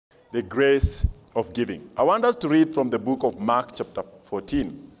the grace of giving. I want us to read from the book of Mark chapter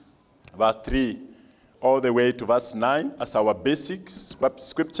 14, verse 3, all the way to verse 9 as our basic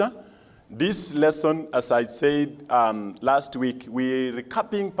scripture. This lesson, as I said last week, we're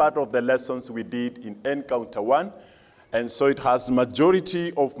recapping part of the lessons we did in Encounter 1. And so it has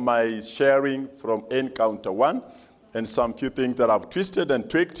majority of my sharing from Encounter 1 and some few things that I've twisted and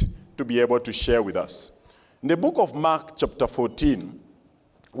tweaked to be able to share with us. In the book of Mark chapter 14,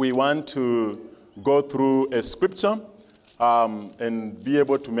 we want to go through a scripture and be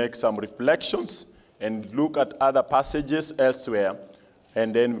able to make some reflections and look at other passages elsewhere,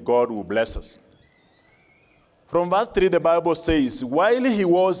 and then God will bless us. From verse 3, the Bible says, while he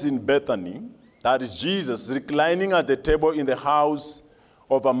was in Bethany, that is Jesus, reclining at the table in the house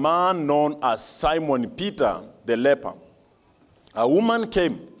of a man known as Simon Peter the leper, a woman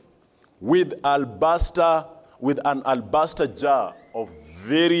came with an alabaster jar of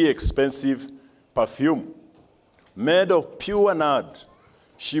very expensive perfume made of pure nard.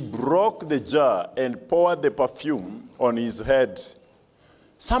 She broke the jar and poured the perfume on his head.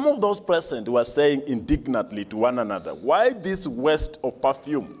 Some of those present were saying indignantly to one another, why this waste of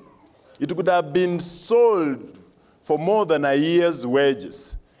perfume? It could have been sold for more than a year's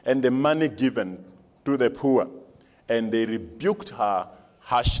wages and the money given to the poor. And they rebuked her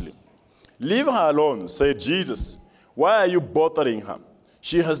harshly. Leave her alone, said Jesus. Why are you bothering her?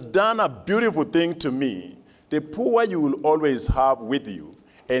 She has done a beautiful thing to me. The poor you will always have with you,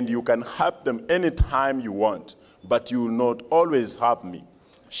 and you can help them anytime you want, but you will not always have me.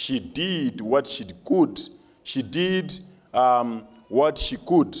 She did what she could. She did what she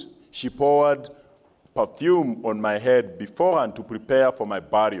could. She poured perfume on my head beforehand to prepare for my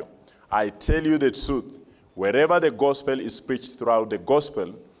burial. I tell you the truth, wherever the gospel is preached throughout the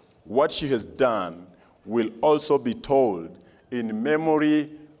gospel, what she has done will also be told in memory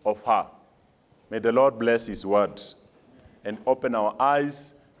of her. May the Lord bless his word and open our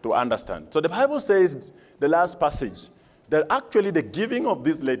eyes to understand. So the Bible says, the last passage, that actually the giving of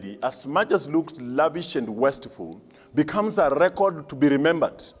this lady, as much as looks lavish and wasteful, becomes a record to be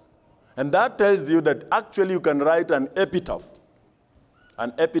remembered. And that tells you that actually you can write an epitaph.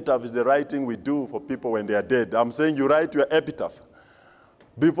 An epitaph is the writing we do for people when they are dead. I'm saying you write your epitaph.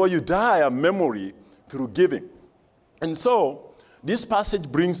 Before you die, a memory through giving. And so this passage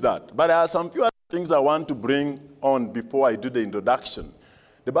brings that. But there are some few other things I want to bring on before I do the introduction.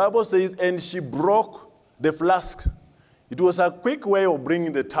 The Bible says, and she broke the flask. It was a quick way of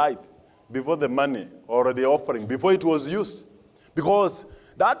bringing the tithe before the money or the offering, before it was used. Because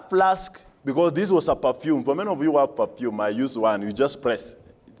that flask, because this was a perfume, for many of you who have perfume, I use one, you just press.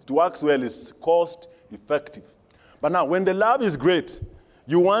 It works well, it's cost effective. But now, when the love is great,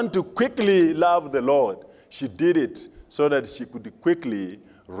 you want to quickly love the Lord. She did it so that she could quickly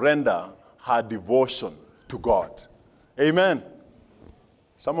render her devotion to God. Amen.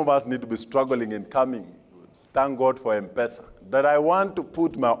 Some of us need to be struggling and coming. Thank God for M-Pesa. That I want to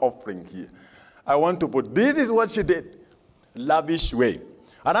put my offering here. I want to put, this is what she did. Lavish way.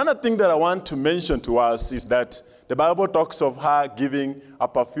 Another thing that I want to mention to us is that the Bible talks of her giving a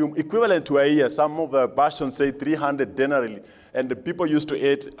perfume equivalent to a year. Some of the versions say 300 denarii. And the people used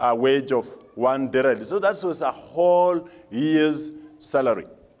to eat a wage of 1 denarii. So that was a whole year's salary.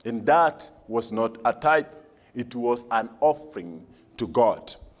 And that was not a tithe. It was an offering to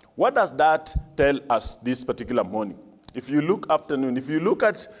God. What does that tell us this particular morning? If you look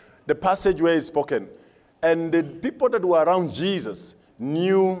at the passage where it's spoken, and the people that were around Jesus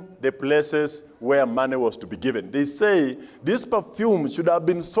knew the places where money was to be given. They say this perfume should have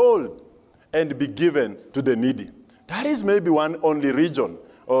been sold and be given to the needy. That is maybe one only region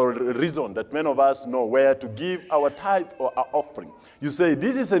or reason that many of us know where to give our tithe or our offering. You say,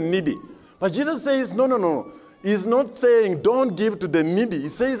 this is a needy. But Jesus says, no. He's not saying don't give to the needy. He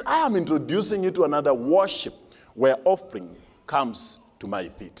says, I am introducing you to another worship where offering comes to my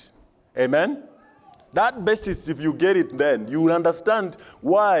feet. Amen? That basis, if you get it then, you will understand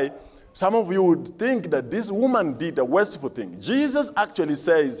why some of you would think that this woman did a wasteful thing. Jesus actually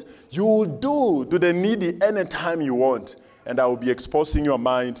says, you will do to the needy anytime you want. And I will be exposing your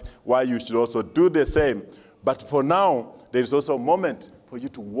mind why you should also do the same. But for now, there is also a moment for you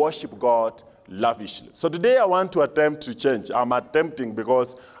to worship God lavishly. So today I want to attempt to change. I'm attempting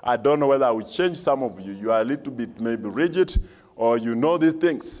because I don't know whether I will change some of you. You are a little bit maybe rigid or you know these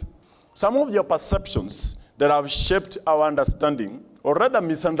things. Some of your perceptions that have shaped our understanding, or rather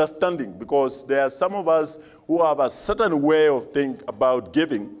misunderstanding, because there are some of us who have a certain way of thinking about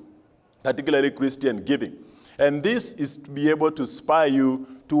giving, particularly Christian giving. And this is to be able to inspire you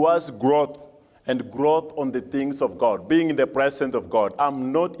towards growth and growth on the things of God, being in the presence of God.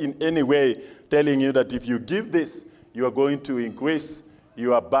 I'm not in any way telling you that if you give this, you are going to increase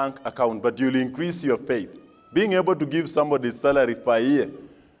your bank account, but you'll increase your faith. Being able to give somebody salary per year,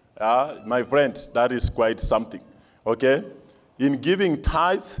 my friends, that is quite something, okay? In giving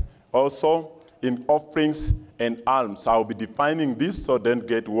tithes, also in offerings and alms. I'll be defining this, so don't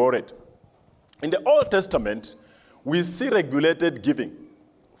get worried. In the Old Testament, we see regulated giving.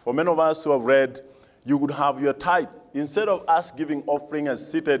 For many of us who have read, you would have your tithe. Instead of us giving offering and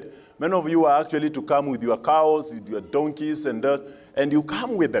seated, many of you are actually to come with your cows, with your donkeys, and you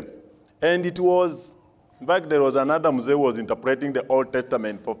come with them. And it was, in fact, there was another Mzee who was interpreting the Old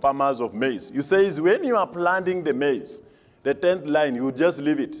Testament for farmers of maize. He says, when you are planting the maize, the 10th line, you would just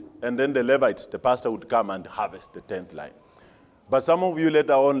leave it, and then the Levites, the pastor, would come and harvest the 10th line. But some of you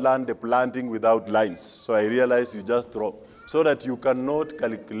later on learned the planting without lines, so I realized you just drop, so that you cannot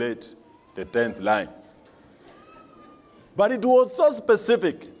calculate the 10th line. But it was so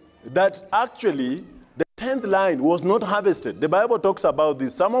specific that actually the 10th line was not harvested. The Bible talks about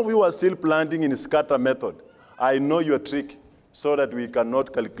this. Some of you are still planting in scatter method. I know your trick, so that we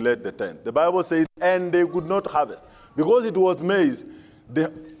cannot calculate the 10th. The Bible says, and they could not harvest. Because it was maize,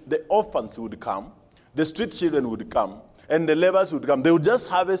 the orphans would come, the street children would come, and the Levites would come. They would just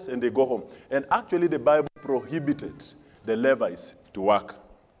harvest and they go home. And actually the Bible prohibited the Levites to work.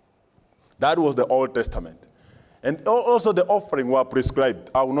 That was the Old Testament. And also the offering were prescribed.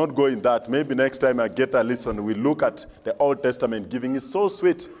 I will not go in that. Maybe next time I get a listen, we'll look at the Old Testament giving. It's so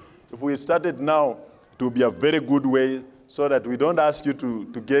sweet. If we started now, it will be a very good way, so that we don't ask you to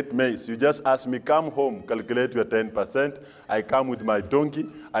get maize. You just ask me, come home, calculate your 10%. I come with my donkey,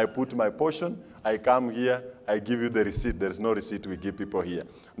 I put my portion, I come here, I give you the receipt. There is no receipt we give people here.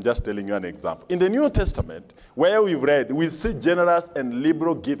 I'm just telling you an example. In the New Testament, where we've read, we see generous and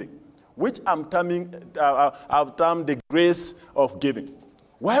liberal giving, which I've termed the grace of giving.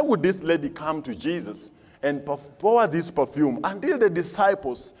 Why would this lady come to Jesus and pour this perfume until the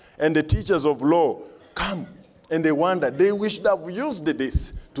disciples and the teachers of law come? And they wonder, they wish to have used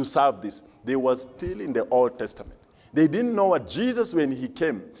this to serve this. They were still in the Old Testament. They didn't know what Jesus, when he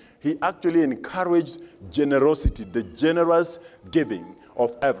came, he actually encouraged generosity, the generous giving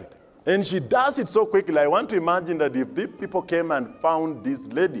of everything. And she does it so quickly. I want to imagine that if the people came and found this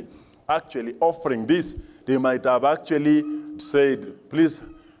lady actually offering this, they might have actually said, please,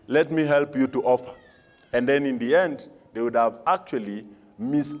 let me help you to offer. And then in the end, they would have actually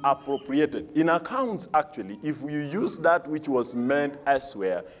misappropriated. In accounts, actually, if you use that which was meant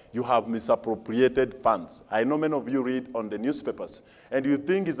elsewhere, you have misappropriated funds. I know many of you read on the newspapers, and you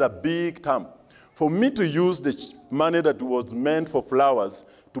think it's a big term. For me to use the money that was meant for flowers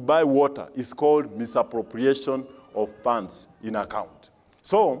to buy water is called misappropriation of funds in account.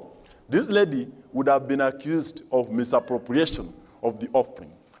 So, this lady would have been accused of misappropriation of the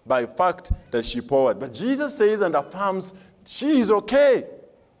offering by the fact that she poured. But Jesus says and affirms, she is okay.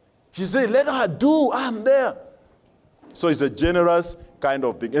 He said, let her do, I'm there. So it's a generous kind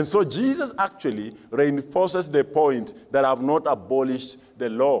of thing. And so Jesus actually reinforces the point that I've not abolished the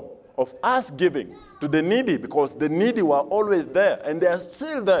law of us giving to the needy, because the needy were always there and they are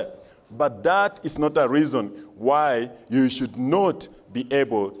still there. But that is not a reason why you should not be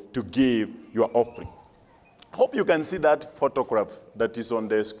able to give your offering. I hope you can see that photograph that is on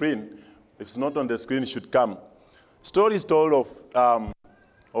the screen. If it's not on the screen, it should come. Story is told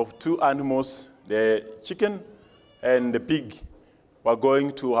of two animals, the chicken and the pig were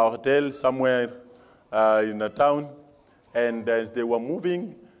going to a hotel somewhere in a town, and as they were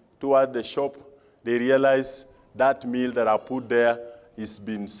moving toward the shop, they realized that meal that I put there is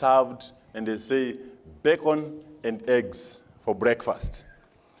being served, and they say bacon and eggs for breakfast.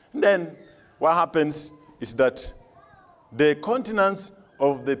 And then what happens is that the countenance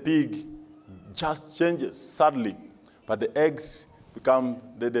of the pig just changes suddenly. But the eggs become,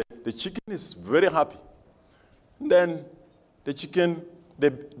 the chicken is very happy. And then the chicken,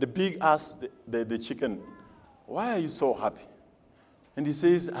 the pig asks the chicken, why are you so happy? And he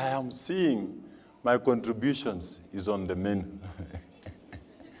says, I am seeing my contributions is on the menu.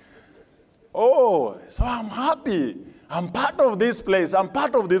 Oh, so I'm happy. I'm part of this place. I'm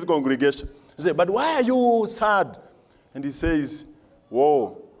part of this congregation. He says, but why are you sad? And he says,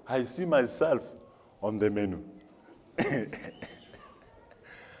 whoa, I see myself on the menu.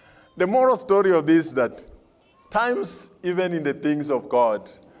 The moral story of this is that times, even in the things of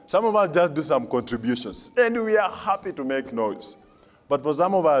God, some of us just do some contributions, and we are happy to make noise. But for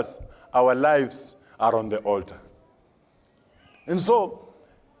some of us, our lives are on the altar. And so,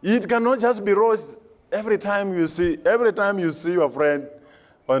 it cannot just be rose every time you see your friend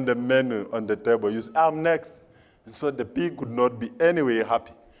on the menu, on the table. You say, I'm next. And so the pig could not be anyway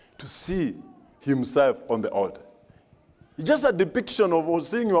happy to see himself on the altar. It's just a depiction of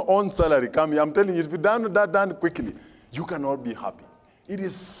seeing your own salary come here. I'm telling you, if you done that done quickly, you cannot be happy. It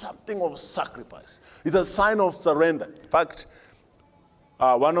is something of sacrifice. It's a sign of surrender. In fact,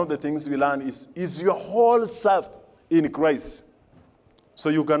 one of the things we learn is your whole self in Christ. So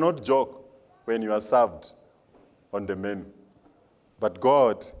you cannot joke when you are served on the menu. But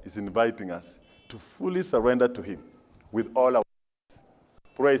God is inviting us to fully surrender to him with all our lives.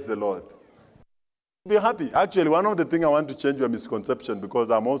 Praise the Lord. Be happy. Actually, one of the things I want to change your misconception,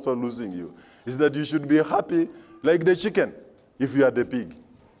 because I'm also losing you, is that you should be happy like the chicken if you are the pig.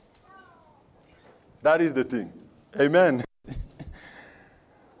 That is the thing. Amen.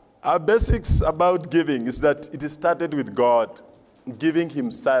 Our basics about giving is that it started with God giving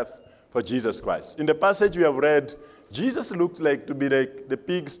himself for Jesus Christ. In the passage we have read, Jesus looked like to be like the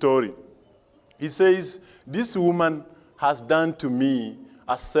pig story. He says, this woman has done to me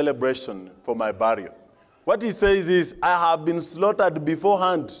a celebration for my burial. What he says is, I have been slaughtered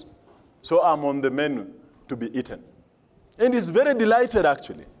beforehand, so I'm on the menu to be eaten. And he's very delighted,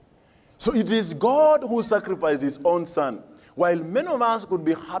 actually. So it is God who sacrificed his own son. While many of us could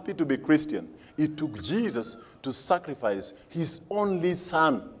be happy to be Christian, it took Jesus to sacrifice his only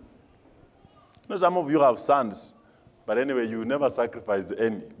son. You know, some of you have sons, but anyway, you never sacrifice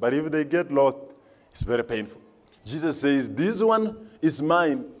any. But if they get lost, it's very painful. Jesus says, this one is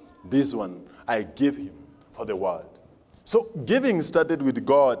mine, this one I give him for the world. So giving started with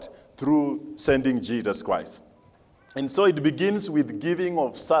God through sending Jesus Christ. And so it begins with giving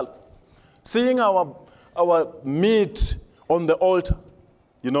of self. Seeing our meat on the altar.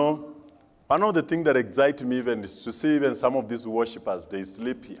 You know, one of the things that excites me even is to see even some of these worshipers, they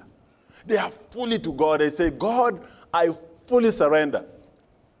sleep here. They are fully to God. They say, God, I fully surrender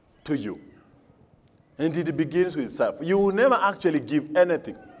to you. And it begins with self. You will never actually give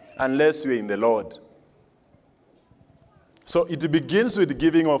anything unless you're in the Lord. So it begins with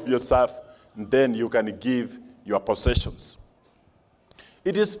giving of yourself, and then you can give your possessions.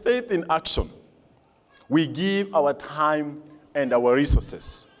 It is faith in action. We give our time and our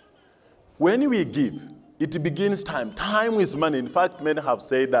resources. When we give, it begins time. Time is money. In fact, many have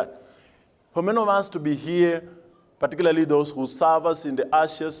said that. For many of us to be here, particularly those who serve us in the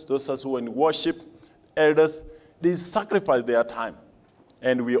ashes, those of us who are in worship, elders, they sacrifice their time.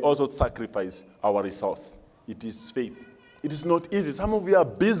 And we also sacrifice our resource. It is faith. It is not easy. Some of you are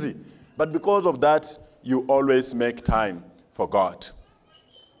busy, but because of that, you always make time for God.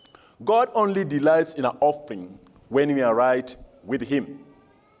 God only delights in our offering when we are right with him.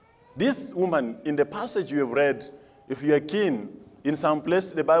 This woman, in the passage you have read, if you are keen, in some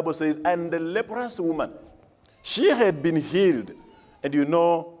place the Bible says, and the leprous woman, she had been healed. And you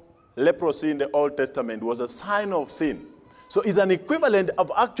know, leprosy in the Old Testament was a sign of sin. So it's an equivalent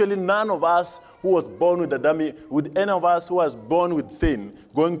of actually none of us who was born with a dummy, with any of us who was born with sin,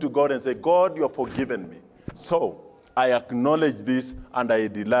 going to God and say, God, you have forgiven me. So I acknowledge this and I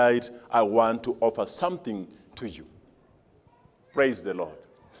delight. I want to offer something to you. Praise the Lord.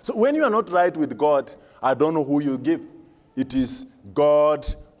 So when you are not right with God, I don't know who you give. It is God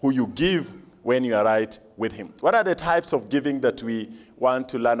who you give when you are right with him. What are the types of giving that we want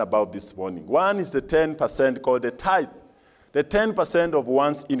to learn about this morning? One is the 10% called the tithe. The 10% of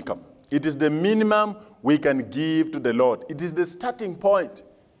one's income. It is the minimum we can give to the Lord. It is the starting point.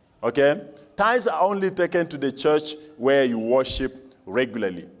 Okay? Tithes are only taken to the church where you worship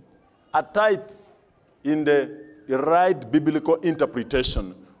regularly. A tithe, in the right biblical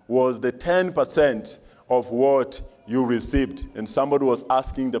interpretation, was the 10% of what you received. And somebody was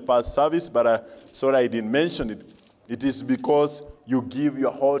asking the first service, but sorry I didn't mention it. It is because you give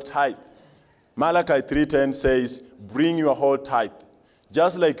your whole tithe. Malachi 3:10 says, bring your whole tithe.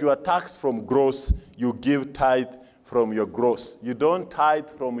 Just like you are taxed from gross, you give tithe from your gross. You don't tithe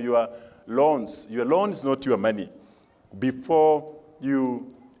from your loans. Your loan is not your money. Before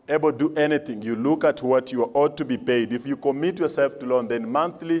you ever do anything, you look at what you ought to be paid. If you commit yourself to loan, then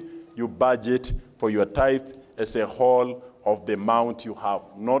monthly you budget for your tithe as a whole of the amount you have,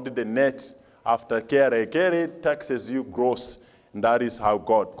 not the net after KRA. KRA taxes you gross. And that is how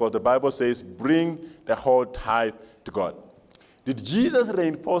God, because the Bible says, bring the whole tithe to God. Did Jesus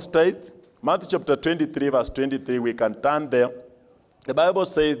reinforce tithe? Matthew chapter 23, verse 23, we can turn there. The Bible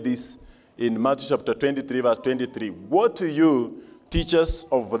says this in Matthew chapter 23, verse 23. Woe to you, teachers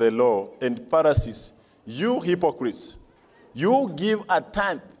of the law and Pharisees, you hypocrites! You give a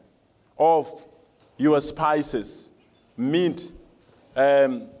tenth of your spices, mint,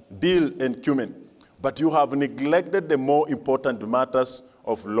 dill, and cumin, but you have neglected the more important matters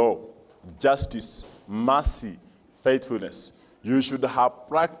of law, justice, mercy, faithfulness. You should have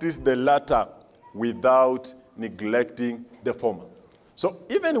practiced the latter without neglecting the former. So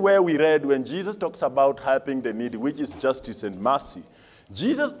even where we read when Jesus talks about helping the needy, which is justice and mercy,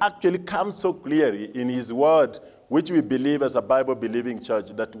 Jesus actually comes so clearly in his word, which we believe as a Bible-believing church,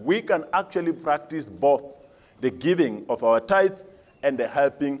 that we can actually practice both the giving of our tithe and the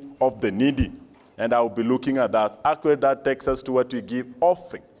helping of the needy. And I'll be looking at that. Actually, that takes us to what we give,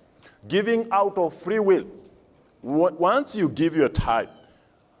 offering. Giving out of free will. Once you give your tithe,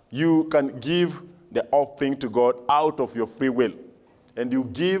 you can give the offering to God out of your free will. And you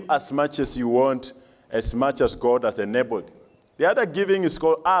give as much as you want, as much as God has enabled. The other giving is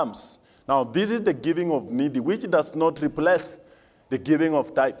called alms. Now, this is the giving of needy, which does not replace the giving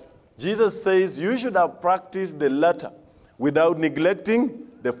of tithe. Jesus says you should have practiced the latter without neglecting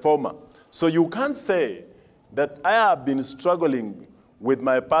the former. So you can't say that I have been struggling with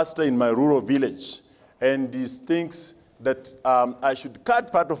my pastor in my rural village, and he thinks that I should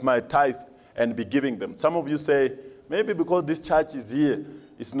cut part of my tithe and be giving them. Some of you say, maybe because this church is here,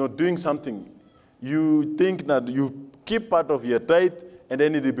 it's not doing something. You think that you keep part of your tithe, and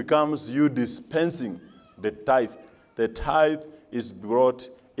then it becomes you dispensing the tithe. The tithe is brought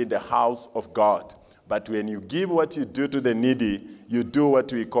in the house of God. But when you give what you do to the needy, you do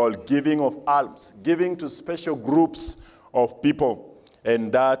what we call giving of alms, giving to special groups of people,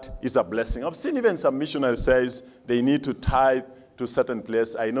 and that is a blessing. I've seen even some missionaries says they need to tithe to certain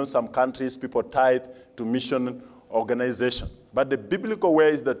place. I know some countries people tithe to mission organization. But the biblical way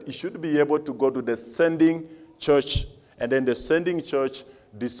is that you should be able to go to the sending church, and then the sending church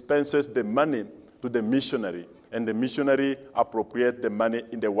dispenses the money to the missionary, and the missionary appropriates the money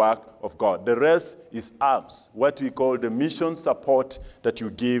in the work of God. The rest is alms, what we call the mission support that you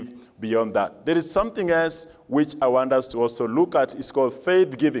give beyond that. There is something else which I want us to also look at. It's called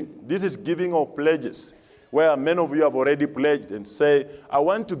faith giving. This is giving of pledges, where many of you have already pledged and say, I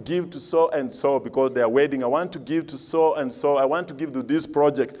want to give to so and so because they are wedding. I want to give to so and so. I want to give to this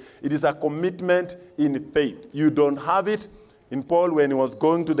project. It is a commitment in faith. You don't have it. In Paul, when he was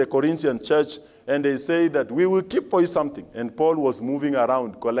going to the Corinthian church, and they say that we will keep for you something. And Paul was moving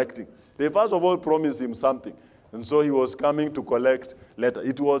around collecting. They first of all promised him something. And so he was coming to collect later.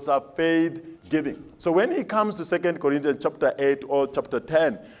 It was a faith giving. So when he comes to 2 Corinthians chapter 8 or chapter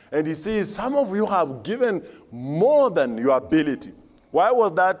 10, and he sees some of you have given more than your ability. Why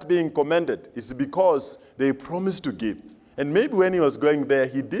was that being commended? It's because they promised to give. And maybe when he was going there,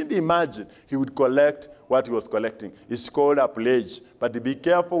 he didn't imagine he would collect what he was collecting. It's called a pledge. But be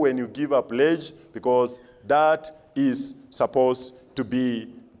careful when you give a pledge, because that is supposed to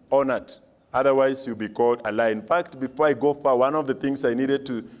be honored. Otherwise, you'll be called a lie. In fact, before I go far, one of the things I needed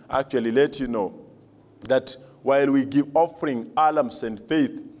to actually let you know, that while we give offering, alms, and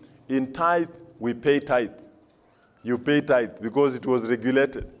faith, in tithe, we pay tithe. You pay tithe because it was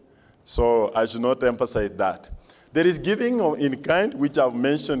regulated. So I should not emphasize that. There is giving in kind, which I've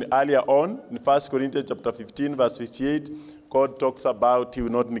mentioned earlier on. In 1 Corinthians chapter 15, verse 58, God talks about he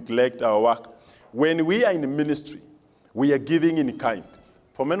will not neglect our work. When we are in ministry, we are giving in kind.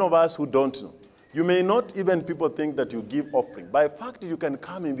 For many of us who don't know, you may not even people think that you give offering. By fact, you can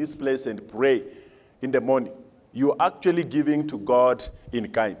come in this place and pray in the morning. You're actually giving to God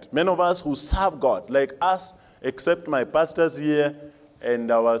in kind. Many of us who serve God, like us, except my pastors here and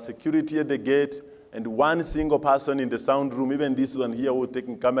our security at the gate, and one single person in the sound room, even this one here who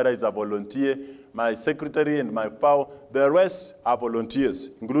taking camera is a volunteer, my secretary and my FAO, the rest are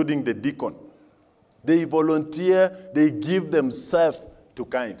volunteers, including the deacon. They volunteer, they give themselves to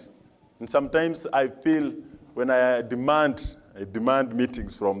kind. And sometimes I feel when I demand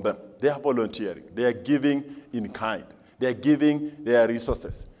meetings from them. They are volunteering. They are giving in kind. They are giving their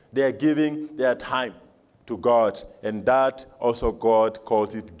resources. They are giving their time to God. And that also God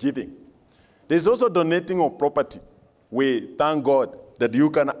calls it giving. There's also donating of property. We thank God that you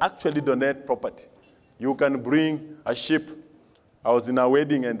can actually donate property. You can bring a sheep. I was in a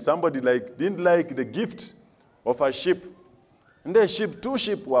wedding and somebody didn't like the gift of a sheep. And the sheep, 2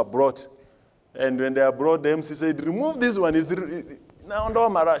 sheep were brought. And when they are brought, the MC said, remove this one. Now, no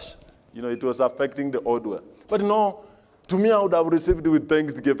marash. It was affecting the old one. But no, to me, I would have received it with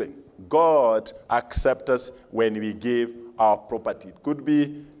thanksgiving. God accepts us when we give our property. It could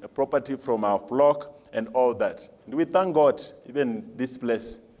be a property from our flock and all that. And we thank God, even this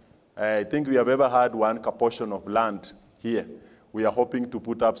place. I think we have ever had one portion of land here. We are hoping to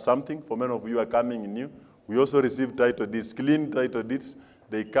put up something. For many of you are coming new. We also receive title deeds, clean title deeds.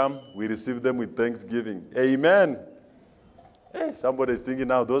 They come, we receive them with thanksgiving. Amen. Hey, somebody is thinking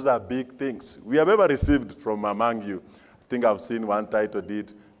now, those are big things. We have ever received from among you. think I've seen one title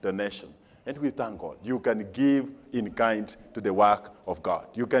did donation. And we thank God. You can give in kind to the work of God.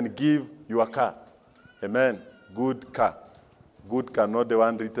 You can give your car. Amen. Good car. Good car, not the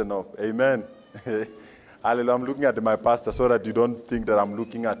one written off. Amen. Hallelujah. I'm looking at my pastor so that you don't think that I'm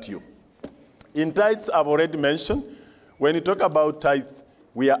looking at you. In tithes, I've already mentioned, when you talk about tithes,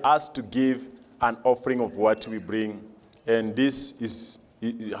 we are asked to give an offering of what we bring. And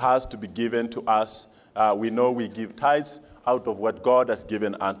it has to be given to us. We know we give tithes out of what God has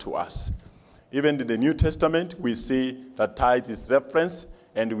given unto us. Even in the New Testament, we see that tithe is referenced,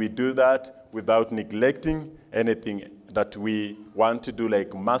 and we do that without neglecting anything that we want to do,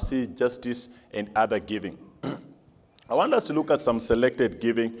 like mercy, justice, and other giving. I want us to look at some selected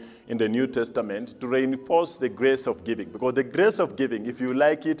giving in the New Testament to reinforce the grace of giving. Because the grace of giving, if you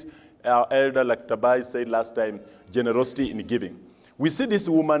like it, our elder, like Tabai said last time, generosity in giving. We see this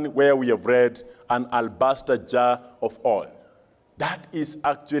woman where we have read an alabaster jar of oil. That is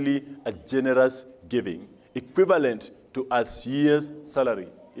actually a generous giving, equivalent to a year's salary.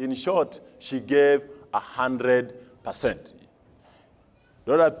 In short, she gave 100%.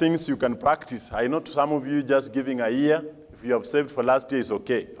 Those are things you can practice. I know some of you just giving a year. If you have saved for last year, it's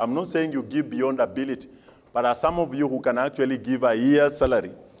okay. I'm not saying you give beyond ability, but there are some of you who can actually give a year's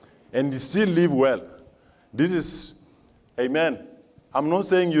salary and still live well. This is, amen. I'm not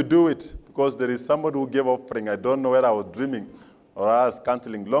saying you do it because there is somebody who gave offering. I don't know whether I was dreaming or I was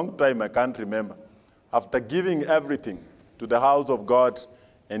canceling. Long time, I can't remember. After giving everything to the house of God,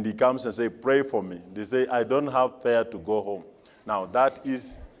 and he comes and says, pray for me. They say, I don't have fare to go home. Now, that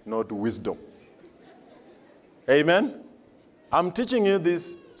is not wisdom. Amen? I'm teaching you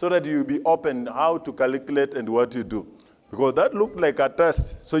this so that you'll be open how to calculate and what you do. Because that looked like a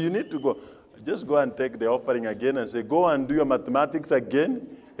test. So you need to go. Just go and take the offering again and say, go and do your mathematics again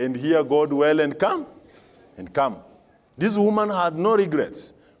and hear God well and come. And come. This woman had no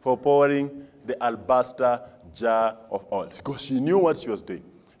regrets for pouring the alabaster jar of oil because she knew what she was doing.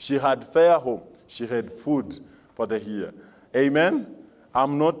 She had fare home. She had food for the year. Amen?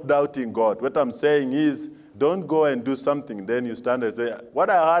 I'm not doubting God. What I'm saying is, don't go and do something, then you stand and say, what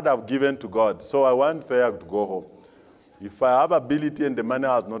I had I've given to God, so I want fare to go home. If I have ability and the money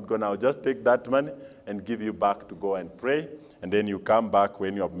has not gone, I'll just take that money and give you back to go and pray, and then you come back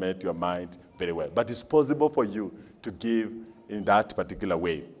when you have made your mind very well. But it's possible for you to give in that particular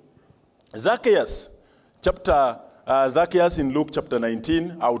way. Zacchaeus in Luke chapter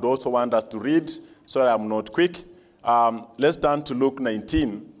 19, I would also want us to read, so I'm not quick. Let's turn to Luke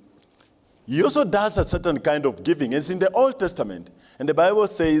 19. He also does a certain kind of giving. It's in the Old Testament. And the Bible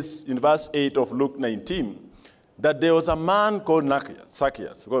says in verse 8 of Luke 19 that there was a man called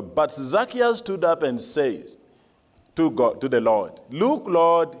Zacchaeus. But Zacchaeus stood up and says to the Lord, look,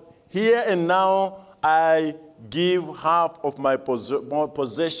 Lord, here and now I give half of my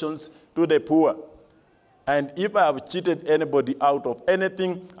possessions to the poor. And if I have cheated anybody out of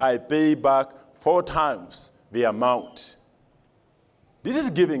anything, I pay back 4 times the amount. This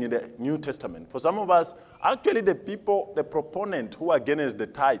is giving in the New Testament. For some of us, actually the proponent who are against the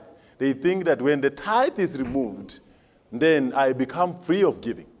tithe, they think that when the tithe is removed, then I become free of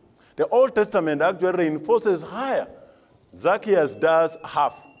giving. The Old Testament actually reinforces higher. Zacchaeus does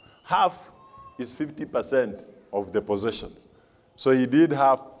half. Half is 50% of the possessions. So he did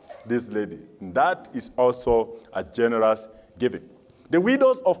half this lady. And that is also a generous giving. The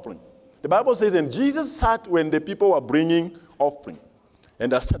widow's offering. The Bible says, and Jesus sat when the people were bringing offering.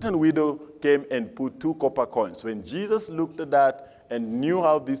 And a certain widow came and put 2 copper coins. When Jesus looked at that and knew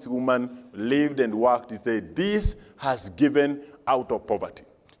how this woman lived and worked, he said, this has given out of poverty.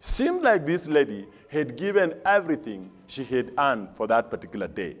 Seemed like this lady had given everything she had earned for that particular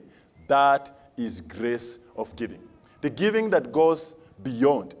day. That is grace of giving. The giving that goes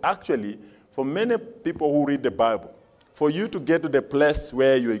beyond. Actually, for many people who read the Bible, for you to get to the place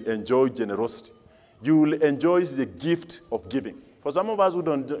where you enjoy generosity, you will enjoy the gift of giving. For some of us who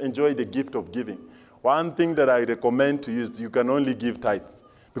don't enjoy the gift of giving, one thing that I recommend to you is you can only give tithe.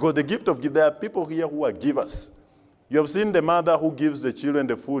 Because the gift of giving, there are people here who are givers. You have seen the mother who gives the children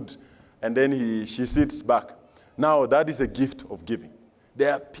the food, and then she sits back. Now, that is a gift of giving.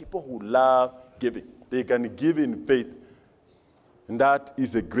 There are people who love giving. They can give in faith, and that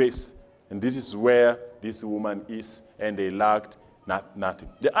is a grace. And this is where this woman is, and they lacked nothing.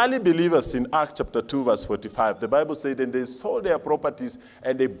 The early believers in Acts chapter 2, verse 45, the Bible said, and they sold their properties,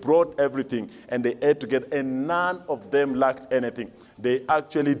 and they brought everything, and they ate together, and none of them lacked anything. They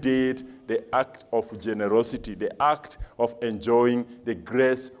actually did the act of generosity, the act of enjoying the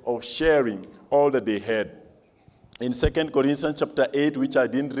grace of sharing all that they had. in 2 Corinthians chapter 8, which I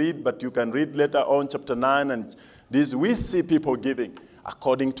didn't read, but you can read later on, chapter 9, and this, we see people giving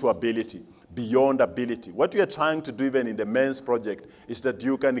according to ability, beyond ability. What we are trying to do even in the men's project is that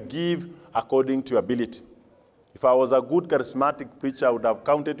you can give according to ability. If I was a good charismatic preacher, I would have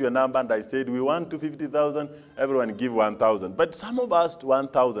counted your number and I said, we want 250,000, everyone give 1,000. But some of us,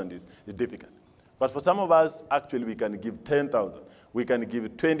 1,000 is difficult. But for some of us, actually, we can give 10,000. We can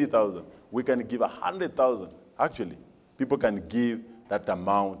give 20,000. We can give 100,000. Actually, people can give that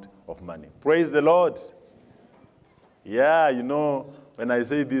amount of money. Praise the Lord. Yeah, you know, when I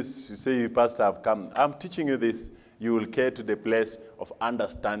say this, you say, Pastor, I've come. I'm teaching you this. You will get to the place of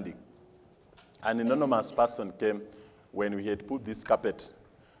understanding. An anonymous person came when we had put this carpet.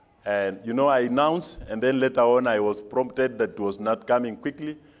 And, you know, I announced, and then later on I was prompted that it was not coming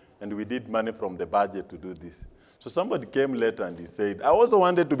quickly, and we did money from the budget to do this. So somebody came later and he said, I also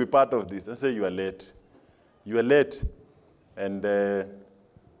wanted to be part of this. I said, you are late. You are late. And the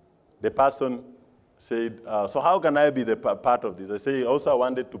person said, so how can I be the part of this? I said, also I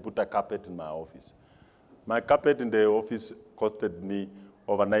wanted to put a carpet in my office. My carpet in the office costed me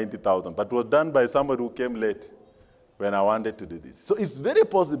over 90,000, but it was done by somebody who came late when I wanted to do this. So it's very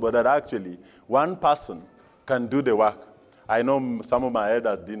possible that actually one person can do the work. I know some of my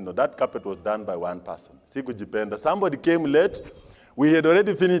elders didn't know. That carpet was done by one person. Sikujipenda. Somebody came late. We had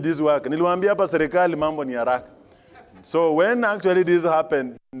already finished this work. Niliwaambia hapa serikali mambo ni haraka. So when actually this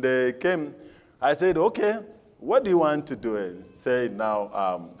happened, they came, I said, okay, what do you want to do? And say,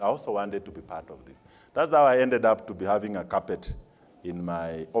 now, I also wanted to be part of this. That's how I ended up to be having a carpet in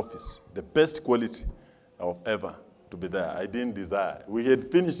my office. The best quality of ever to be there. I didn't desire. We had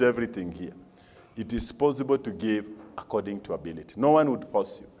finished everything here. It is possible to give according to ability. No one would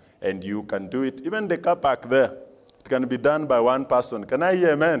force you, and you can do it. Even the car park there, it can be done by one person. Can I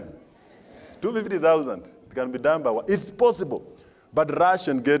hear amen? 250,000, it can be done by one. It's possible, but rush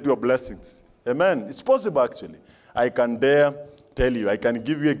and get your blessings. Amen. It's possible, actually. I can dare tell you, I can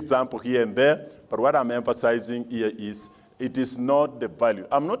give you example here and there, but what I'm emphasizing here is it is not the value.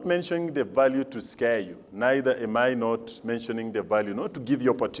 I'm not mentioning the value to scare you. Neither am I not mentioning the value, not to give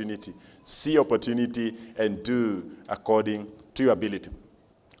you opportunity. See opportunity and do according to your ability.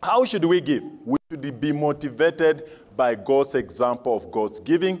 How should we give? We should be motivated by God's example of God's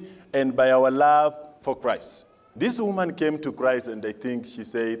giving and by our love for Christ. This woman came to Christ and I think she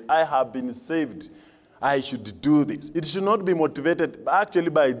said, I have been saved. I should do this. It should not be motivated actually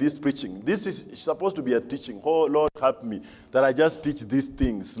by this preaching. This is supposed to be a teaching. Oh, Lord, help me that I just teach these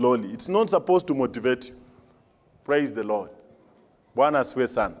things slowly. It's not supposed to motivate you. Praise the Lord. Bwana asifiwe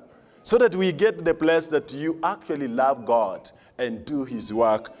sana. So that we get to the place that you actually love God and do his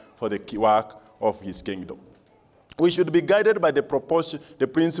work for the work of his kingdom. We should be guided by the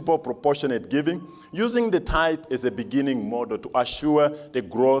principle of proportionate giving, using the tithe as a beginning model to assure the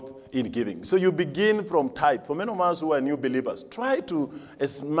growth in giving. So you begin from tithe. For many of us who are new believers, try to,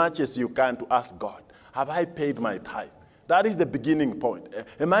 as much as you can, to ask God, have I paid my tithe? That is the beginning point.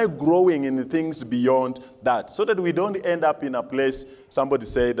 Am I growing in the things beyond that? So that we don't end up in a place, somebody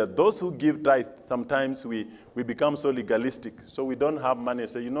said that those who give tithe, sometimes we become so legalistic. So we don't have money.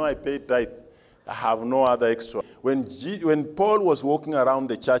 Say, you know, I paid tithe. I have no other extra. When Paul was walking around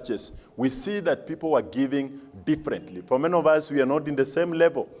the churches, we see that people were giving differently. For many of us, we are not in the same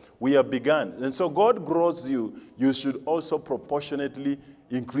level. We have begun. And so God grows you. You should also proportionately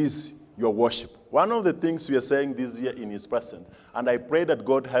increase your worship. One of the things we are saying this year in his presence, and I pray that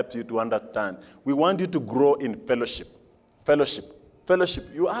God helps you to understand, we want you to grow in fellowship. Fellowship. Fellowship.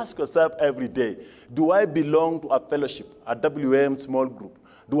 You ask yourself every day, do I belong to a fellowship, a WM small group?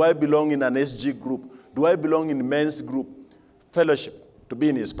 Do I belong in an SG group? Do I belong in men's group? Fellowship, to be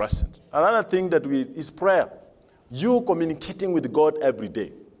in his presence. Another thing that is prayer. You communicating with God every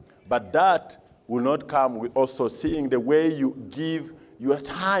day. But that will not come with also seeing the way you give your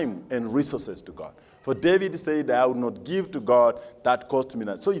time and resources to God. For David said, I will not give to God that cost me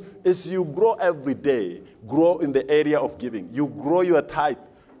nothing. So as you grow every day, grow in the area of giving. You grow your tithe.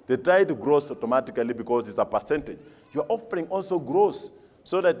 The tithe grows automatically because it's a percentage. Your offering also grows.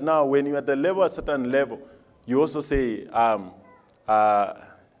 So that now when you're at a certain level, you also say, I'll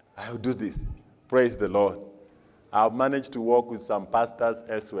do this. Praise the Lord. I've managed to work with some pastors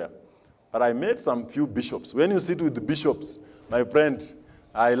elsewhere. But I met some few bishops. When you sit with the bishops, my friend,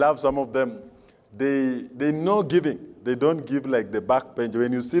 I love some of them. They know giving. They don't give like the back bench.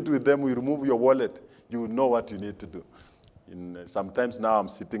 When you sit with them, you remove your wallet, you know what you need to do. Sometimes now I'm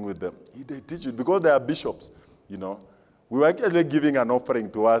sitting with them. They teach you because they are bishops, you know. We were actually giving an offering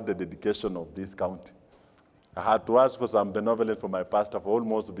towards the dedication of this county. I had to ask for some benevolence from my pastor for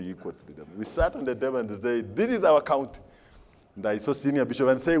almost to be equal to them. We sat on the table and they said, this is our count. And I saw senior bishop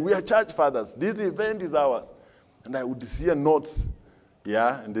and say, we are church fathers. This event is ours. And I would see notes.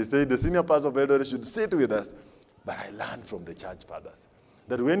 Yeah, and they say the senior pastor of Eldoret should sit with us. But I learned from the church fathers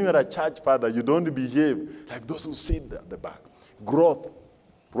that when you are a church father, you don't behave like those who sit at the back. Growth,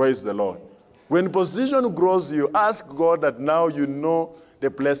 praise the Lord. When position grows you, ask God that now you know the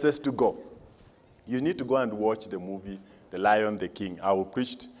places to go. You need to go and watch the movie, The Lion, the King.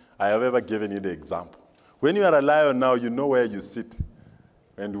 I have ever given you the example. When you are a lion now, you know where you sit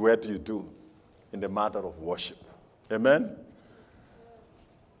and what you do in the matter of worship. Amen?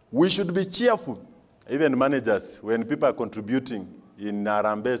 We should be cheerful. Even managers, when people are contributing in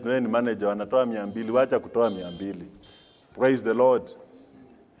Arambes, when manager wanatoa 200, wacha kutoa 200. Praise the Lord.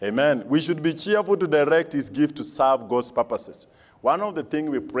 Amen. We should be cheerful to direct his gift to serve God's purposes. One of the things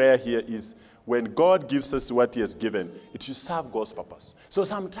we pray here is when God gives us what he has given, it should serve God's purpose. So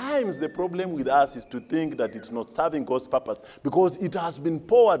sometimes the problem with us is to think that it's not serving God's purpose because it has been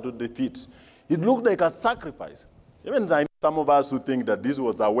poured to the feet. It looked like a sacrifice. Even some of us who think that this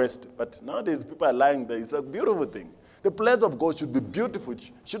was a waste, but nowadays people are lying there. It's a beautiful thing. The place of God should be beautiful,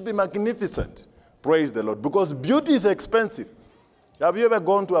 it should be magnificent. Praise the Lord. Because beauty is expensive. Have you ever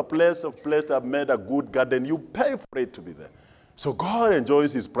gone to a place that have made a good garden? You pay for it to be there. So God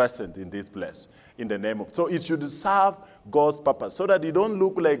enjoys his presence in this place in the name of. So it should serve God's purpose so that you don't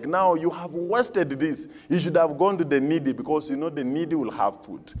look like now you have wasted this. You should have gone to the needy because you know the needy will have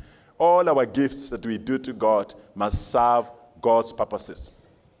food. All our gifts that we do to God must serve God's purposes.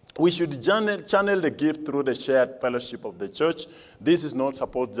 We should channel the gift through the shared fellowship of the church. This is not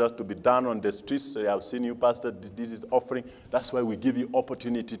supposed just to be done on the streets. So I've seen you, Pastor, this is offering. That's why we give you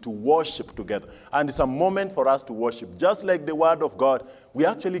opportunity to worship together. And it's a moment for us to worship. Just like the word of God, we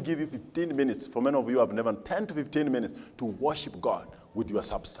actually give you 15 minutes. For many of you have never 10 to 15 minutes to worship God with your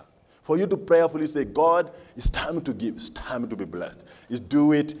substance. For you to prayerfully say, God, it's time to give. It's time to be blessed. It's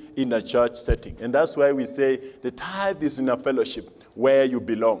do it in a church setting. And that's why we say the tithe is in a fellowship where you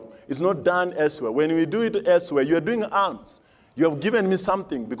belong. It's not done elsewhere. When we do it elsewhere, you are doing alms. You have given me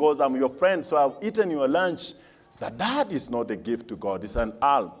something because I'm your friend, so I've eaten your lunch. That is not a gift to God. It's an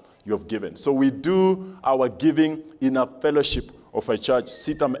alms you have given. So we do our giving in a fellowship of a church,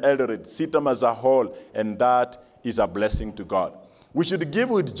 Sitam Eldoret, Sitam as a whole, and that is a blessing to God. We should give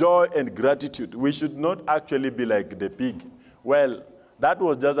with joy and gratitude. We should not actually be like the pig. Well, that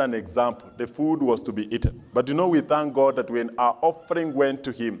was just an example. The food was to be eaten. But you know, we thank God that when our offering went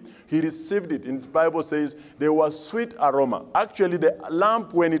to him, he received it. And the Bible says there was sweet aroma. Actually, the lamb,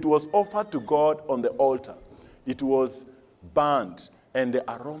 when it was offered to God on the altar, it was burned, and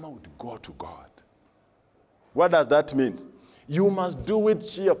the aroma would go to God. What does that mean? You must do it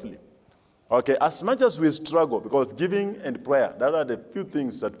cheerfully. Okay, as much as we struggle, because giving and prayer, that are the few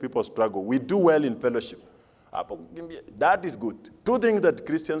things that people struggle. We do well in fellowship. That is good. Two things that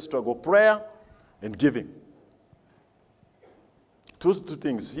Christians struggle, prayer and giving. Two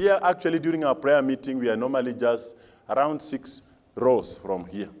things. Here, actually, during our prayer meeting, we are normally just around 6 rows from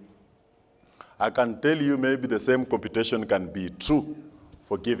here. I can tell you maybe the same computation can be true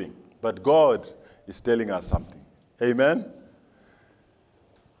for giving. But God is telling us something. Amen?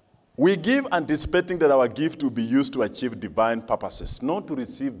 We give anticipating that our gift will be used to achieve divine purposes, not to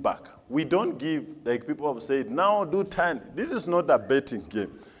receive back. We don't give, like people have said, now do 10. This is not a betting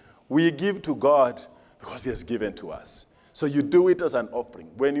game. We give to God because he has given to us. So you do it as an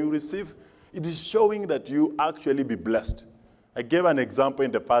offering. When you receive, it is showing that you actually be blessed. I gave an example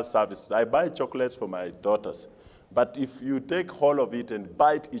in the past service. I buy chocolates for my daughters. But if you take whole of it and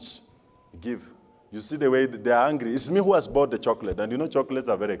bite each, give. You see the way they are hungry. It's me who has bought the chocolate. And you know chocolates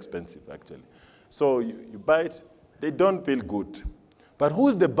are very expensive, actually. So you buy it, they don't feel good. But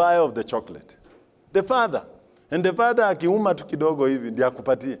who's the buyer of the chocolate? The father. And the father akiuma tu kidogo hivi ndiye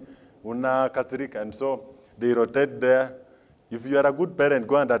akupatie. Unakasirika. And so they rotate there. If you are a good parent,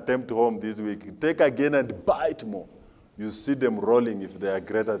 go and attempt home this week. Take again and bite more. You see them rolling if they are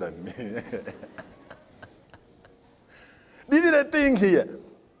greater than me. This is the thing here.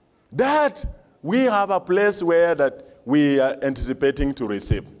 That we have a place where that we are anticipating to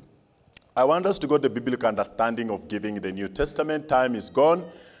receive. I want us to go to the biblical understanding of giving in the New Testament. Time is gone.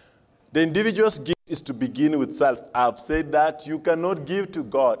 The individual's gift is to begin with self. I've said that you cannot give to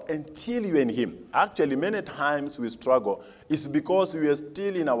God until you're in him. Actually, many times we struggle. It's because we are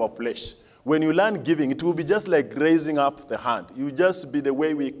still in our flesh. When you learn giving, it will be just like raising up the hand. You just be the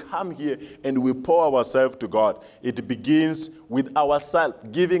way we come here and we pour ourselves to God. It begins with ourselves,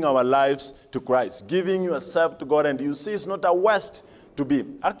 giving our lives to Christ, giving yourself to God. And you see, it's not a waste to be.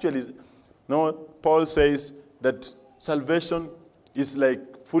 Actually, no, Paul says, that salvation is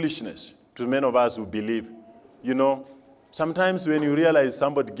like foolishness to many of us who believe. You know, sometimes when you realize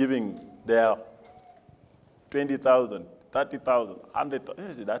somebody giving their 20,000, 30,000,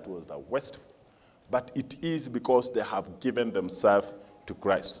 100,000, that was the worst. But it is because they have given themselves to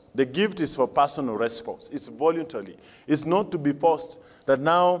Christ. The gift is for personal response. It's voluntarily. It's not to be forced that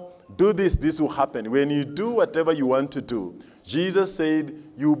now do this, this will happen. When you do whatever you want to do, Jesus said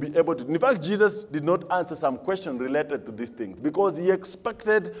you'll be able to. In fact, Jesus did not answer some question related to these things because he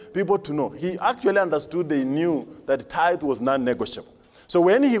expected people to know. He actually understood they knew that tithe was non-negotiable. So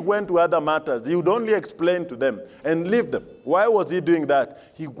when he went to other matters, he would only explain to them and leave them. Why was he doing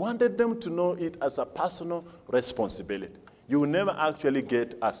that? He wanted them to know it as a personal responsibility. You will never actually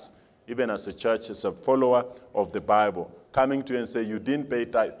get us, even as a church, as a follower of the Bible, coming to you and say, you didn't pay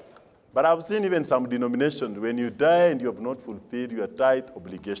tithe. But I've seen even some denominations, when you die and you have not fulfilled your tithe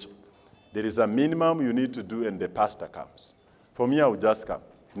obligation, there is a minimum you need to do and the pastor comes. For me, I will just come.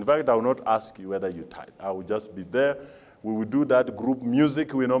 In fact, I will not ask you whether you tithe. I will just be there. We will do that group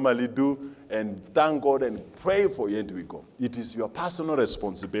music we normally do and thank God and pray for you and we go. It is your personal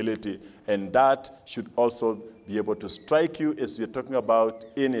responsibility, and that should also be able to strike you as we're talking about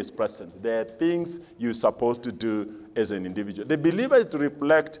in his presence. There are things you're supposed to do as an individual. The believer is to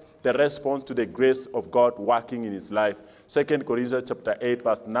reflect the response to the grace of God working in his life. 2 Corinthians chapter 8,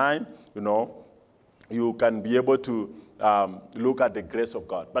 verse 9, you can be able to look at the grace of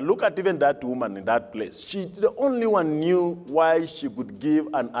God. But look at even that woman in that place. She, the only one, knew why she could give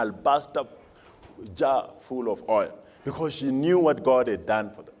an alabaster jar full of oil, because she knew what God had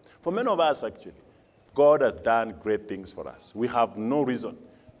done for them. For many of us, actually, God has done great things for us. We have no reason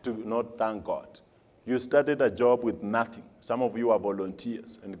to not thank God. You started a job with nothing. Some of you are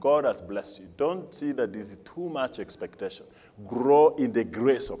volunteers, and God has blessed you. Don't see that this is too much expectation. Grow in the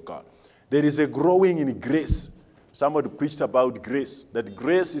grace of God. There is a growing in grace. Somebody preached about grace, that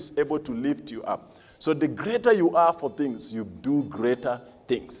grace is able to lift you up. So the greater you are for things, you do greater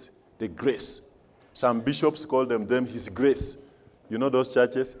things. The grace. Some bishops call them his grace. You know those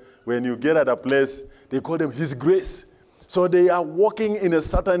churches? When you get at a place, they call them his grace. So they are walking in a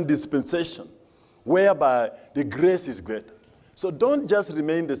certain dispensation whereby the grace is greater. So don't just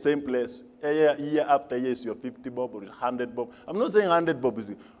remain the same place. Year after year is your 50 bob or 100 bob. I'm not saying 100 bob is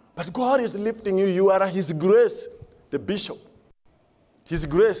good. But God is lifting you. You are his grace, the bishop. His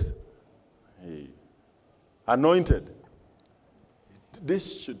grace. Hey. Anointed.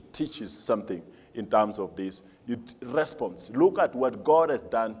 This should teach you something in terms of this. Response. Look at what God has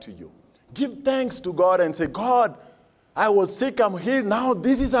done to you. Give thanks to God and say, God, I was sick, I'm healed. Now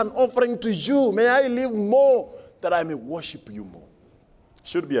this is an offering to you. May I live more that I may worship you more.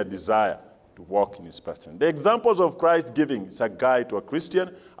 Should be a desire to walk in his presence. The examples of Christ giving is a guide to a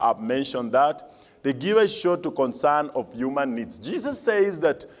Christian. I've mentioned that. The giver is sure to concern of human needs. Jesus says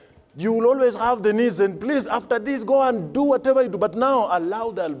that you will always have the needs, and please, after this, go and do whatever you do. But now,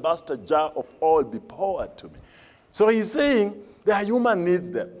 allow the alabaster jar of oil be poured to me. So he's saying there are human needs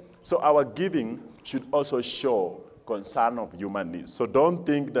there. So our giving should also show concern of human needs. So don't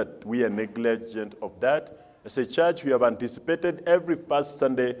think that we are negligent of that. As a church, we have anticipated every first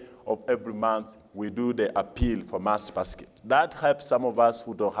Sunday of every month, we do the appeal for mass basket. That helps some of us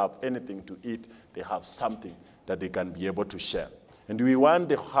who don't have anything to eat. They have something that they can be able to share. And we want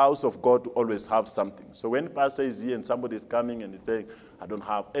the house of God to always have something. So when pastor is here and somebody is coming and is saying, I don't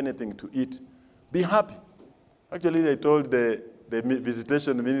have anything to eat, be happy. Actually, they told the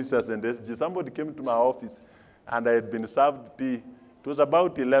visitation ministers and SG, somebody came to my office and I had been served tea. It was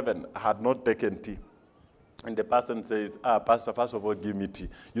about 11. I had not taken tea. And the person says, Pastor, first of all, give me tea.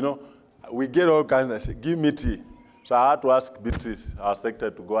 You know, we get all kinds of, give me tea. So I had to ask Beatrice, our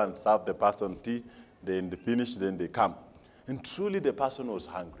secretary, to go and serve the person tea. Then they finish, then they come. And truly the person was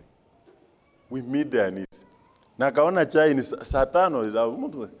hungry. We meet their needs. Nakaona chai in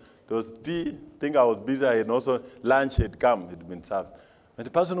Satano, there was tea. I think I was busy, and also lunch had come, it had been served. And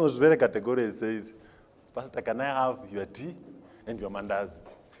the person was very categorical. He says, Pastor, can I have your tea and your mandazi?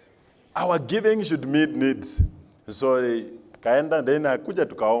 Our giving should meet needs. So kaenda then akuja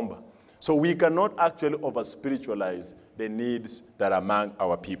tukaomba. So we cannot actually over-spiritualize the needs that are among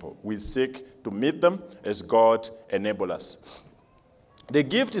our people. We seek to meet them as God enables us. The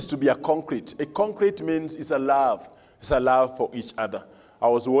gift is to be a concrete. A concrete means it's a love. It's a love for each other. I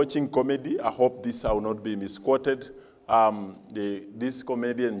was watching comedy. I hope this will not be misquoted. This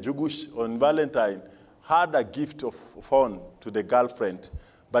comedian, Jugush, on Valentine, had a gift of phone to the girlfriend.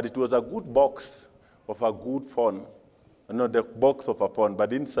 But it was a good box of a good phone. No, the box of a phone,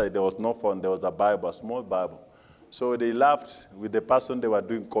 but inside there was no phone. There was a Bible, a small Bible. So they laughed with the person they were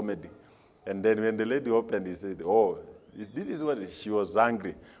doing comedy. And then when the lady opened, he said, oh, this is what she was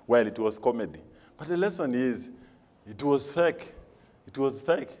angry. Well, it was comedy. But the lesson is, it was fake. It was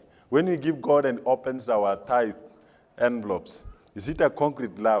fake. When we give God and opens our tithe envelopes, is it a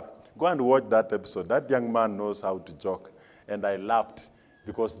concrete love? Go and watch that episode. That young man knows how to joke. And I laughed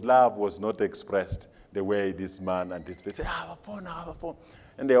because love was not expressed the way this man and this person said, I have a phone.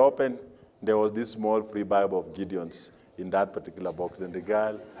 And they opened, there was this small free Bible of Gideon's in that particular box. And the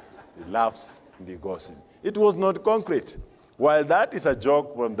girl, he laughs and he goes in. It was not concrete. While that is a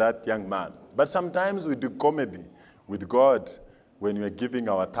joke from that young man. But sometimes we do comedy with God when we are giving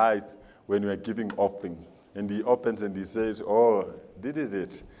our tithe, when we are giving offering. And he opens and he says, oh, this is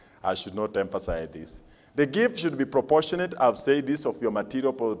it. I should not emphasize this. The gift should be proportionate. I've said this of your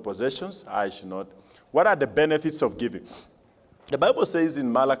material possessions. I should not. What are the benefits of giving? The Bible says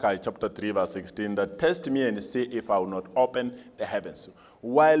in Malachi chapter 3, verse 16, that test me and see if I will not open the heavens.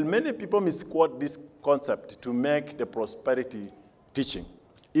 While many people misquote this concept to make the prosperity teaching,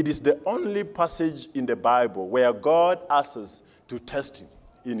 it is the only passage in the Bible where God asks us to test him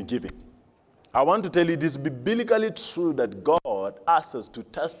in giving. I want to tell you it is biblically true that God asks us to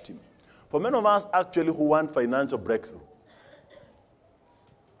test him. For many of us actually who want financial breakthrough,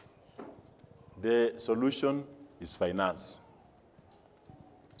 the solution is finance.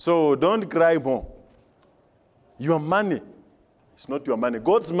 So don't cry more. Your money, it's not your money.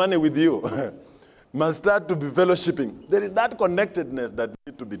 God's money with you must start to be fellowshipping. There is that connectedness that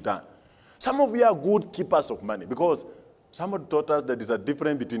needs to be done. Some of you are good keepers of money because somebody taught us that there is a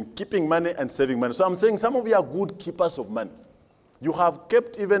difference between keeping money and saving money. So I'm saying some of you are good keepers of money. You have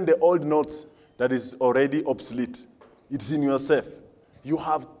kept even the old notes that is already obsolete. It's in your safe. You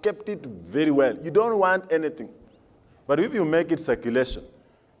have kept it very well. You don't want anything. But if you make it circulation,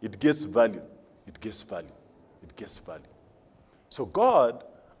 it gets value. It gets value. It gets value. So God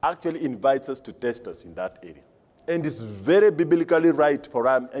actually invites us to test us in that area. And it's very biblically right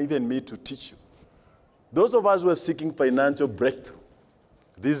for even me to teach you. Those of us who are seeking financial breakthrough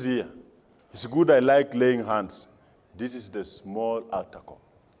this year, it's good I like laying hands. This is the small altar call.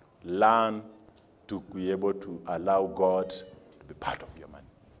 Learn to be able to allow God to be part of your money.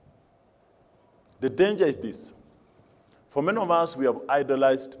 The danger is this. For many of us, we have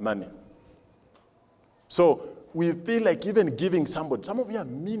idolized money. So we feel like even giving somebody, some of you are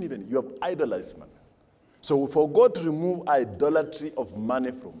mean even, you have idolized money. So for God to remove idolatry of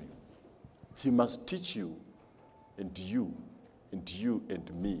money from you, he must teach you and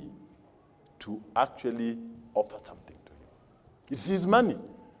me to actually offer something to him. It's his money,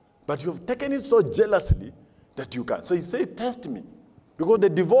 but you have taken it so jealously that you can't. So he said, test me, because the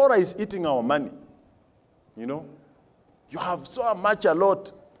devourer is eating our money. You know, you have so much a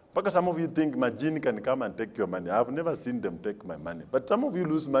lot. Because some of you think Majin can come and take your money. I've never seen them take my money. But some of you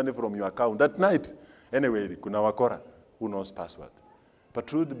lose money from your account at night. Anyway, kuna wakora, who knows password. But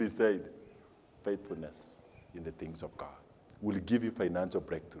truth be said, faithfulness in the things of God will give you financial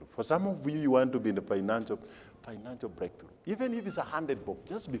breakthrough. For some of you, you want to be in the financial breakthrough. Even if it's 100 bob,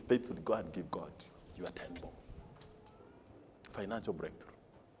 just be faithful. Go and give God your 10 bob. Financial breakthrough.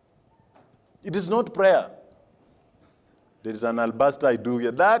 It is not prayer. There is an alabaster I do here.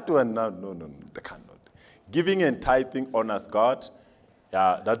 That one, no, they cannot. Giving and tithing honors God.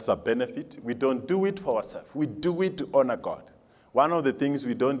 That's a benefit. We don't do it for ourselves. We do it to honor God. One of the things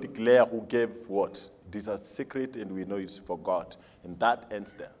we don't declare who gave what. It is a secret and we know it's for God. And that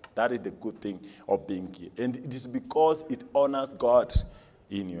ends there. That is the good thing of being here. And it is because it honors God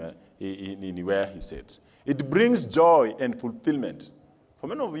in where he sits. It brings joy and fulfillment. For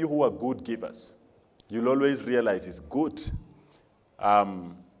many of you who are good givers, you'll always realize it's good. I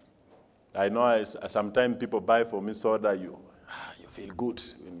know sometimes people buy for me soda, you feel good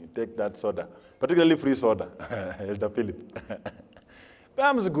when you take that soda, particularly free soda, Elder Philip.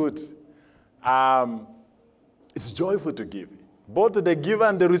 That's good. It's joyful to give. Both the giver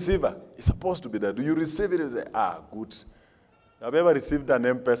and the receiver. It's supposed to be that. You receive it and say, good. Have you ever received an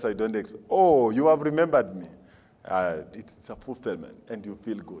M-Pesa I don't expect? Oh, you have remembered me. It's a fulfillment and you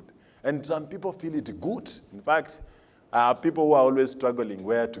feel good. And some people feel it good. In fact, people who are always struggling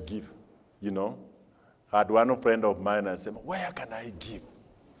where to give, you know. I had one friend of mine and said, where can I give?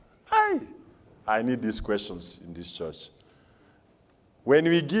 I need these questions in this church. When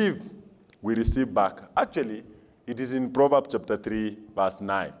we give, we receive back. Actually, it is in Proverbs chapter 3, verse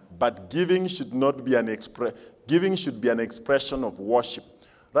 9. But giving should be an expression of worship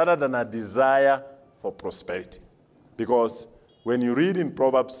rather than a desire for prosperity. Because when you read in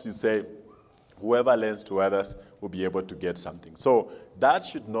Proverbs, you say, whoever lends to others will be able to get something. So that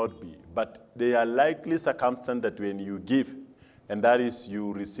should not be. But there are likely circumstances that when you give, and that is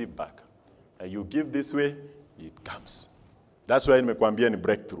you receive back. You give this way, it comes. That's why nimekuambia ni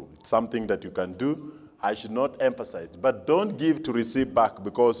breakthrough. It's something that you can do. I should not emphasize. But don't give to receive back,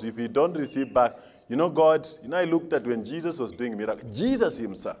 because if you don't receive back, God, I looked at when Jesus was doing miracles. Jesus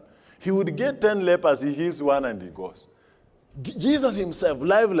himself, he would get 10 lepers, he heals one and he goes. Jesus himself,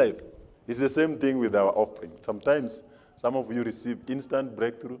 live. It's the same thing with our offering. Sometimes some of you receive instant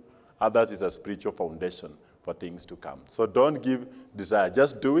breakthrough, others is a spiritual foundation for things to come. So don't give desire,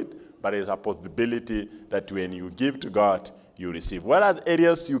 just do it, but it's a possibility that when you give to God, you receive. What are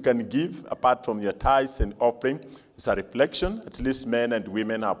areas you can give apart from your tithes and offering? It's a reflection. At least men and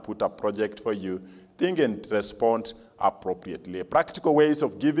women have put a project for you. Think and respond appropriately. Practical ways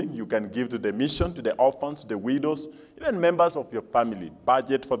of giving: you can give to the mission, to the orphans, the widows, even members of your family.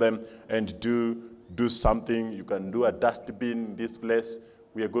 Budget for them and do something. You can do a dustbin in this place.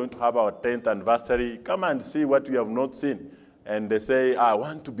 We are going to have our 10th anniversary. Come and see what we have not seen. And they say, I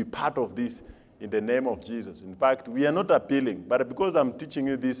want to be part of this in the name of Jesus. In fact, we are not appealing, but because I'm teaching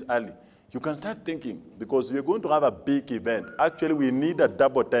you this early, you can start thinking, because we're going to have a big event. Actually, we need a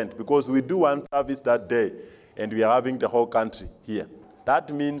double tent, because we do one service that day, and we are having the whole country here.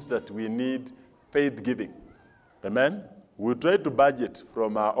 That means that we need faith giving. Amen? We'll try to budget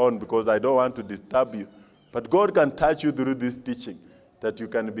from our own, because I don't want to disturb you. But God can touch you through this teaching, that you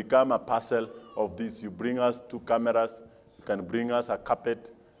can become a parcel of this. You bring us 2 cameras, you can bring us a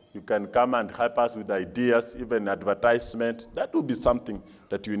carpet, you can come and help us with ideas, even advertisement. That will be something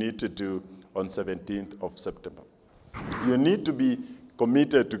that you need to do on 17th of September. You need to be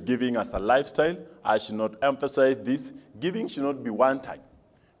committed to giving as a lifestyle. I should not emphasize this. Giving should not be one time.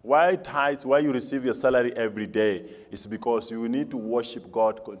 Why tithes, why you receive your salary every day, is because you need to worship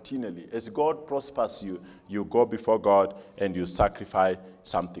God continually. As God prospers you, you go before God and you sacrifice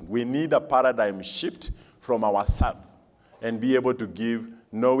something. We need a paradigm shift from ourselves and be able to give,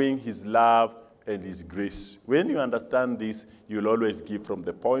 knowing his love and his grace. When you understand this, you'll always give from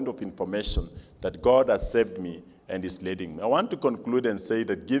the point of information that God has saved me and is leading me. I want to conclude and say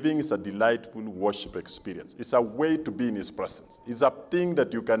that giving is a delightful worship experience. It's a way to be in his presence. It's a thing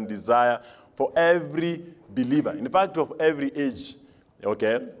that you can desire for every believer, in fact, of every age,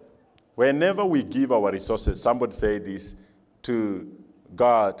 okay? Whenever we give our resources, somebody say this, to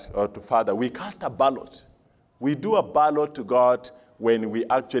God or to Father, we cast a ballot. We do a ballot to God when we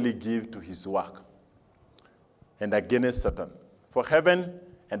actually give to his work and against Satan, for heaven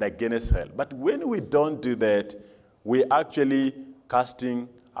and against hell. But when we don't do that, we're actually casting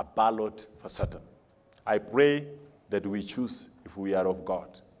a ballot for Satan. I pray that we choose if we are of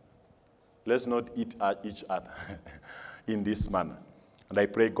God. Let's not eat at each other in this manner. And I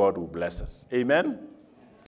pray God will bless us. Amen.